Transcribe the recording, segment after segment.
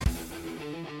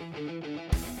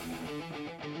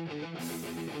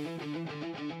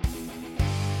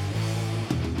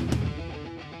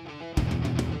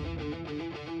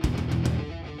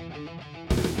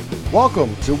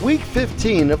Welcome to Week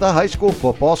 15 of the High School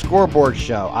Football Scoreboard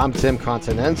Show. I'm Tim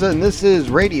Continenza, and this is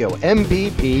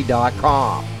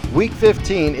RadioMVP.com. Week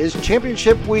 15 is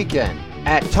Championship Weekend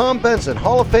at Tom Benson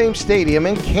Hall of Fame Stadium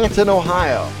in Canton,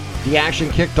 Ohio. The action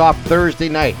kicked off Thursday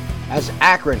night as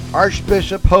Akron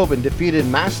Archbishop Hoban defeated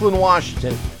Massillon,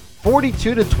 Washington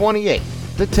 42-28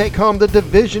 to take home the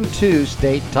Division II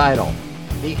state title.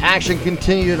 The action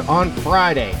continued on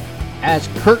Friday as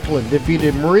Kirkland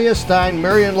defeated Maria Stein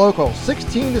Marion Local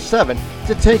 16-7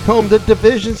 to take home the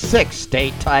Division VI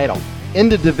state title. In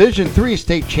the Division III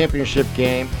state championship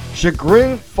game,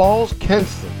 Chagrin Falls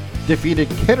Kenston defeated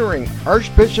Kettering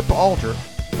Archbishop Alter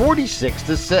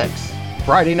 46-6.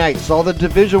 Friday night saw the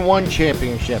Division I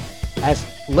championship as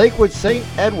Lakewood St.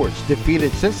 Edwards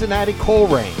defeated Cincinnati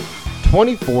Colerain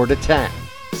 24-10.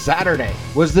 Saturday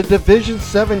was the Division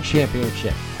VII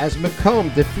championship as Macomb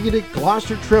defeated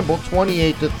Gloucester Trimble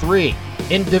 28-3.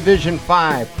 In Division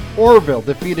V, Orville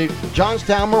defeated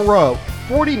Johnstown Monroe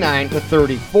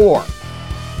 49-34.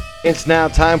 It's now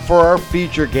time for our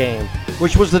feature game,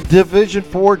 which was the Division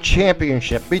IV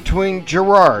championship between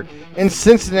Girard and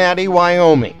Cincinnati,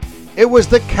 Wyoming. It was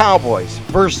the Cowboys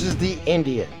versus the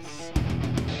Indians.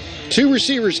 Two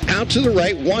receivers out to the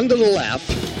right, one to the left.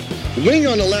 Wing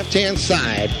on the left-hand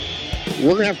side.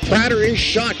 We're going to have Prater in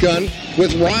shotgun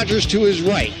with Rogers to his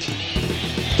right.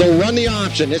 They'll run the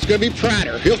option. It's going to be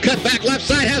Prater. He'll cut back left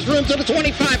side, has room to the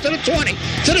 25, to the 20,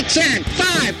 to the 10,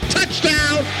 5,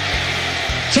 touchdown.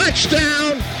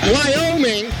 Touchdown,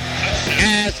 Wyoming,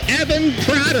 as Evan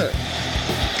Prater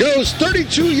goes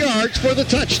 32 yards for the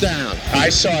touchdown. I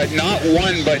saw it not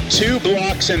one but two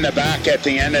blocks in the back at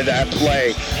the end of that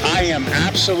play. I am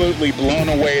absolutely blown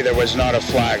away there was not a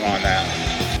flag on that.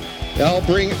 They'll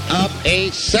bring up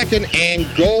a second and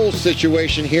goal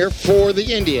situation here for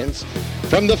the Indians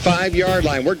from the 5-yard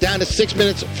line. We're down to 6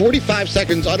 minutes, 45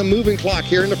 seconds on a moving clock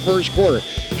here in the first quarter.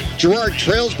 Girard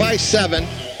trails by 7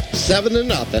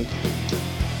 7-0.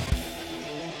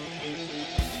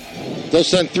 They'll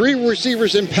send three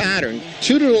receivers in pattern,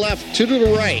 two to the left, two to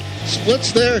the right.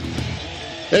 Splits there.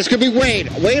 This could be Wade.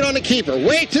 Wade on the keeper.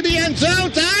 Wade to the end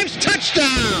zone. Dives.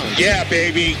 Touchdown. Yeah,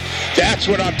 baby. That's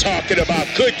what I'm talking about.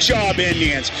 Good job,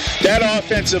 Indians. That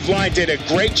offensive line did a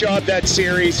great job that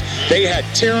series. They had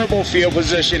terrible field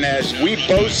position. As we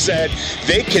both said,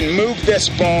 they can move this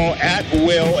ball at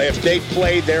will if they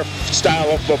play their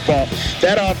style of football.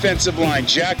 That offensive line,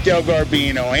 Jack Del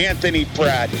Garbino, Anthony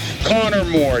Pratt, Connor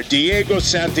Moore, Diego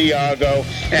Santiago,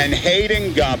 and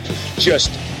Hayden Gump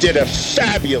just did a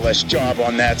fabulous job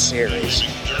on that series.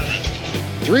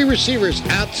 Three receivers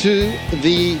out to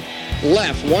the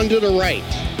left, one to the right.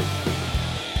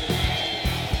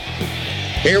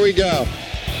 Here we go.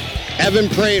 Evan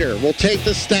Prater will take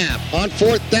the snap on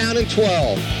 4th down and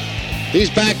 12.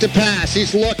 He's back to pass.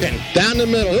 He's looking down the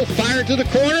middle. He'll fire to the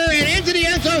corner and into the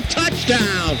end zone.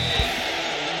 Touchdown.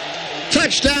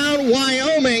 Touchdown,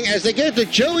 Wyoming, as they get to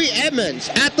Joey Edmonds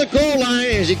at the goal line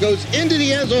as he goes into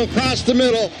the end zone across the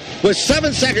middle with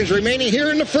 7 seconds remaining here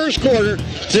in the first quarter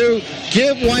to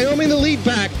give Wyoming the lead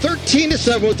back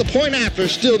 13-7 with the point after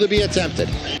still to be attempted.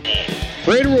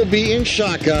 Prater will be in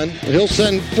shotgun. He'll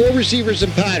send four receivers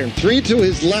in pattern, three to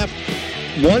his left,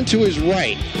 one to his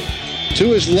right.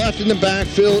 To his left in the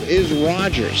backfield is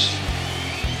Rogers.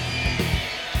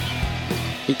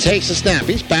 He takes a snap.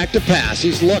 He's back to pass.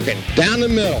 He's looking down the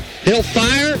middle. He'll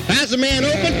fire. Has a man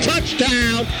open.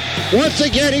 Touchdown. Once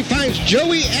again, he finds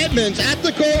Joey Edmonds at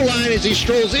the goal line as he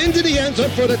strolls into the end zone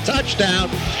for the touchdown.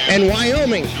 And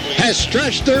Wyoming has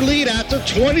stretched their lead out to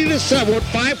 20-7 with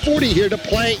 5:40 here to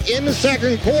play in the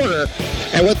second quarter.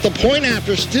 And with the point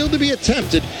after still to be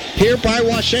attempted here by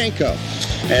Washenko.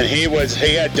 And he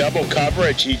had double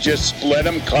coverage. He just split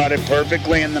him, caught it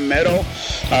perfectly in the middle.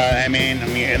 I mean,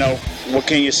 you know, what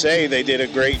can you say? They did a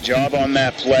great job on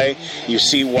that play. You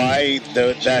see why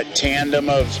that tandem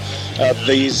of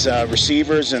these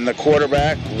receivers and the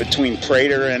quarterback between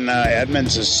Prater and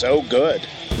Edmonds is so good.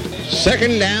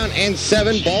 2nd down and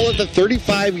 7, ball at the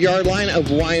 35-yard line of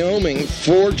Wyoming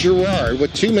for Girard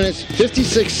with 2 minutes,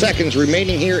 56 seconds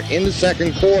remaining here in the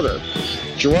second quarter.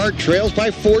 Girard trails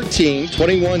by 14,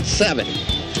 21-7.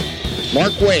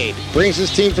 Mark Wade brings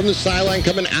his team from the sideline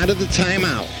coming out of the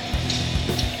timeout.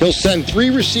 He'll send three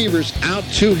receivers out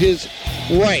to his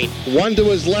right. One to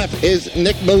his left is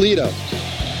Nick Melito.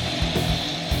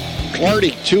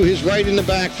 Clardy to his right in the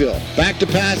backfield. Back to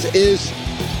pass is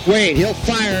Wade. He'll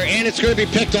fire, and it's going to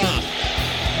be picked off.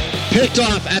 Picked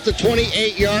off at the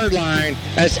 28-yard line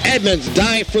as Edmonds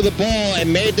dived for the ball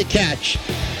and made the catch.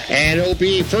 And it'll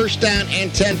be 1st down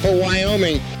and 10 for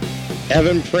Wyoming.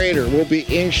 Evan Prater will be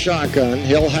in shotgun.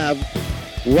 He'll have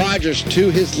Rogers to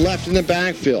his left in the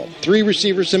backfield. 3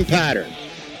 receivers in pattern.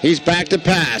 He's back to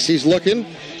pass. He's looking.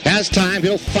 Has time.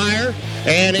 He'll fire.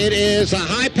 And it is a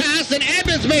high pass. And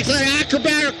Edmonds makes an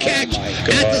acrobatic catch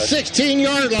at the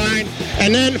 16-yard line.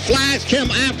 And then flags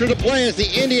him after the play as the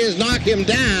Indians knock him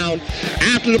down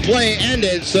after the play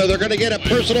ended. So they're going to get a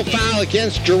personal foul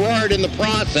against Girard in the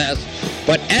process.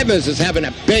 But Edmonds is having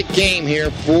a big game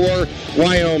here for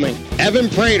Wyoming. Evan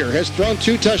Prater has thrown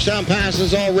 2 touchdown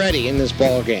passes already in this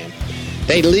ball game.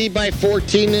 They lead by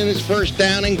 14 in his first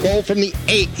down and goal from the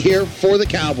 8 here for the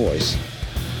Cowboys.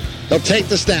 He'll take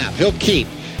the snap. He'll keep.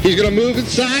 He's going to move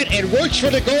inside and works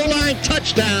for the goal line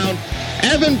touchdown.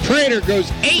 Evan Prater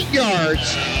goes 8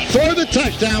 yards for the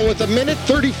touchdown with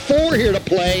 1:34 here to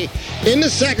play in the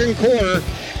second quarter.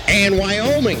 And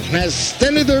Wyoming has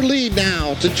extended their lead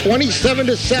now to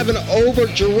 27-7 over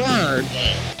Girard.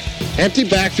 Empty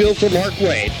backfield for Mark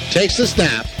Wade. Takes the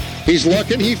snap. He's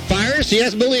looking. He fires. He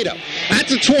has Melito at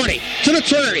the 20, to the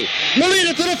 30.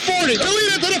 Melito to the 40.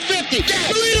 Melito to the 50.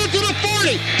 Melito to the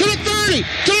 40, to the 30,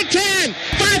 to the 10.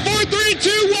 5, 4, 3,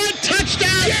 2, 1.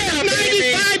 Touchdown.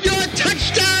 95-yard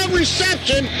touchdown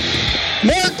reception.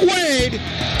 Mark Wade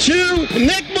to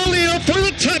Nick Melito for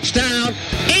the touchdown.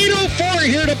 8:04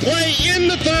 here to play in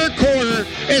the third quarter.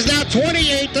 Is now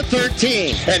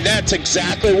 28-13. And that's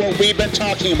exactly what we've been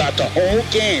talking about the whole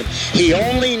game. He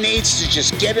only needs to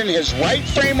just get in his right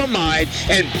frame of mind,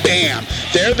 and bam,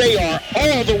 there they are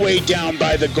all the way down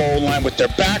by the goal line with their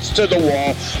backs to the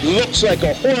wall. Looks like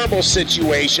a horrible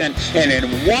situation, and in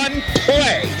one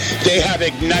play, they have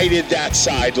ignited that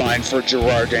sideline for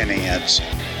Girard Indians.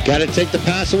 Got to take the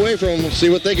pass away from them. We'll see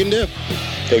what they can do.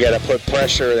 They got to put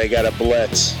pressure. They got to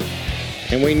blitz.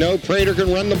 And we know Prater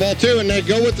can run the ball too, and they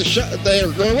go with the shot.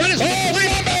 They're going to run his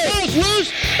ball's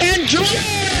loose, and Girard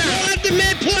at the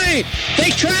mid-play. They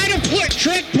tried a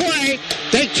trick play.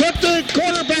 They took the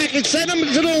quarterback and sent him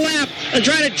to the left and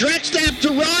tried to direct snap to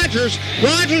Rogers.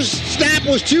 Rogers' snap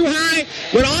was too high,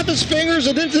 went off his fingers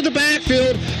and into the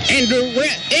backfield, and the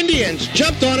Indians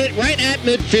jumped on it right at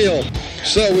midfield.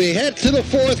 So we head to the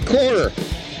fourth quarter.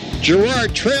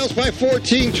 Girard trails by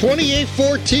 14,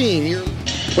 28-14.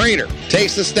 Prater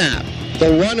takes the snap. The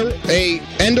runner,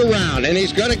 end around, and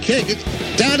he's going to kick it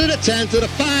down to the 10, to the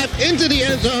 5, into the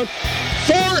end zone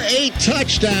for a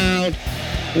touchdown.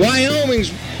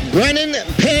 Wyoming's Brennan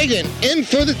Pagan in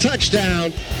for the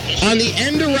touchdown on the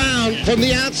end around from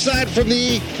the outside from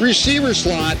the receiver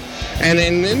slot. And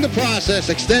then in the process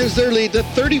extends their lead to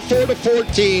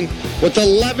 34-14 with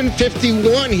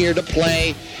 11:51 here to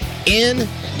play in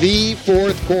the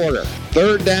fourth quarter.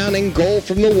 Third down and goal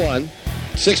from the 1.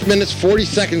 6 minutes, 40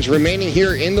 seconds remaining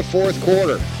here in the fourth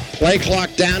quarter. Play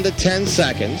clock down to 10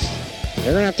 seconds.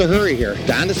 They're going to have to hurry here.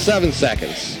 Down to 7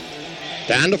 seconds.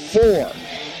 Down to 4,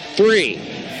 3,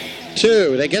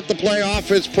 2. They get the play off.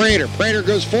 It's Prater. Prater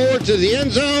goes forward to the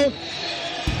end zone.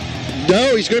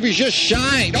 No, he's going to be just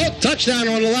shy. Oh, touchdown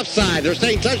on the left side. They're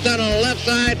saying touchdown on the left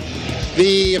side.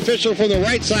 The official from the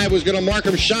right side was going to mark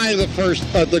him shy of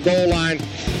the goal line.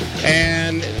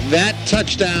 And that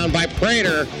touchdown by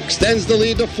Prater extends the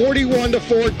lead to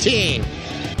 41-14.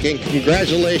 And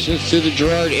congratulations to the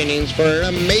Girard Indians for an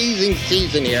amazing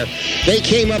season here. They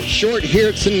came up short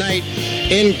here tonight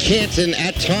in Canton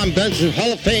at Tom Benson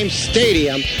Hall of Fame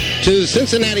Stadium to the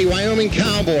Cincinnati, Wyoming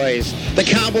Cowboys. The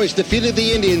Cowboys defeated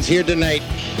the Indians here tonight,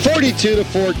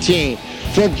 42-14.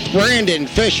 For Brandon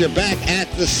Fisher back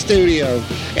at the studio,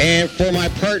 and for my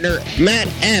partner Matt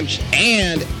Emsch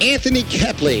and Anthony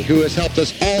Kepley, who has helped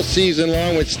us all season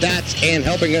long with stats and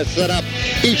helping us set up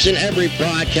each and every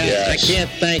broadcast. Yes. I can't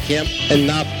thank him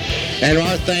enough. And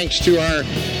our thanks to our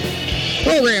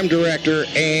program director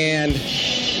and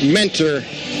mentor,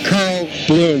 Carl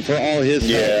Bloom, for all his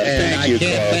help. And thank you, I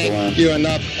can't Carl thank Bloom. you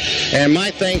enough. And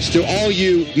my thanks to all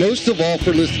you, most of all,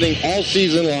 for listening all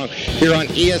season long here on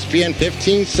ESPN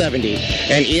 1570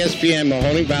 and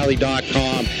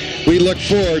ESPNMahoneyValley.com. We look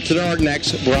forward to our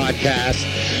next broadcast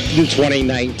in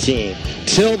 2019.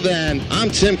 Till then,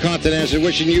 I'm Tim Continenza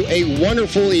wishing you a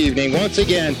wonderful evening. Once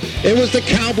again, it was the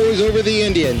Cowboys over the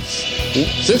Indians.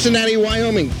 Cincinnati,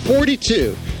 Wyoming,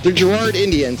 42. The Girard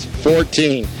Indians,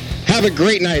 14. Have a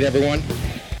great night, everyone.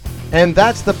 And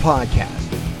that's the podcast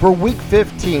for Week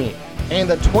 15 and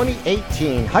the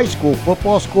 2018 High School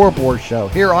Football Scoreboard Show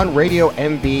here on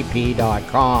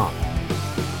RadioMVP.com.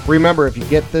 Remember, if you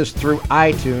get this through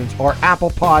iTunes or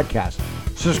Apple Podcasts,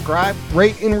 subscribe,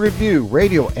 rate, and review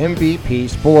Radio MVP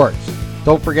Sports.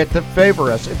 Don't forget to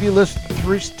favor us if you listen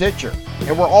through Stitcher.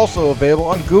 And we're also available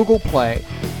on Google Play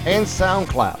and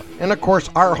SoundCloud. And, of course,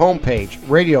 our homepage,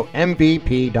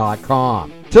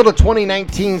 RadioMVP.com. Till the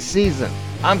 2019 season,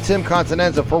 I'm Tim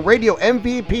Continenza for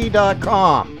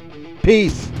RadioMVP.com.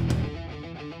 Peace.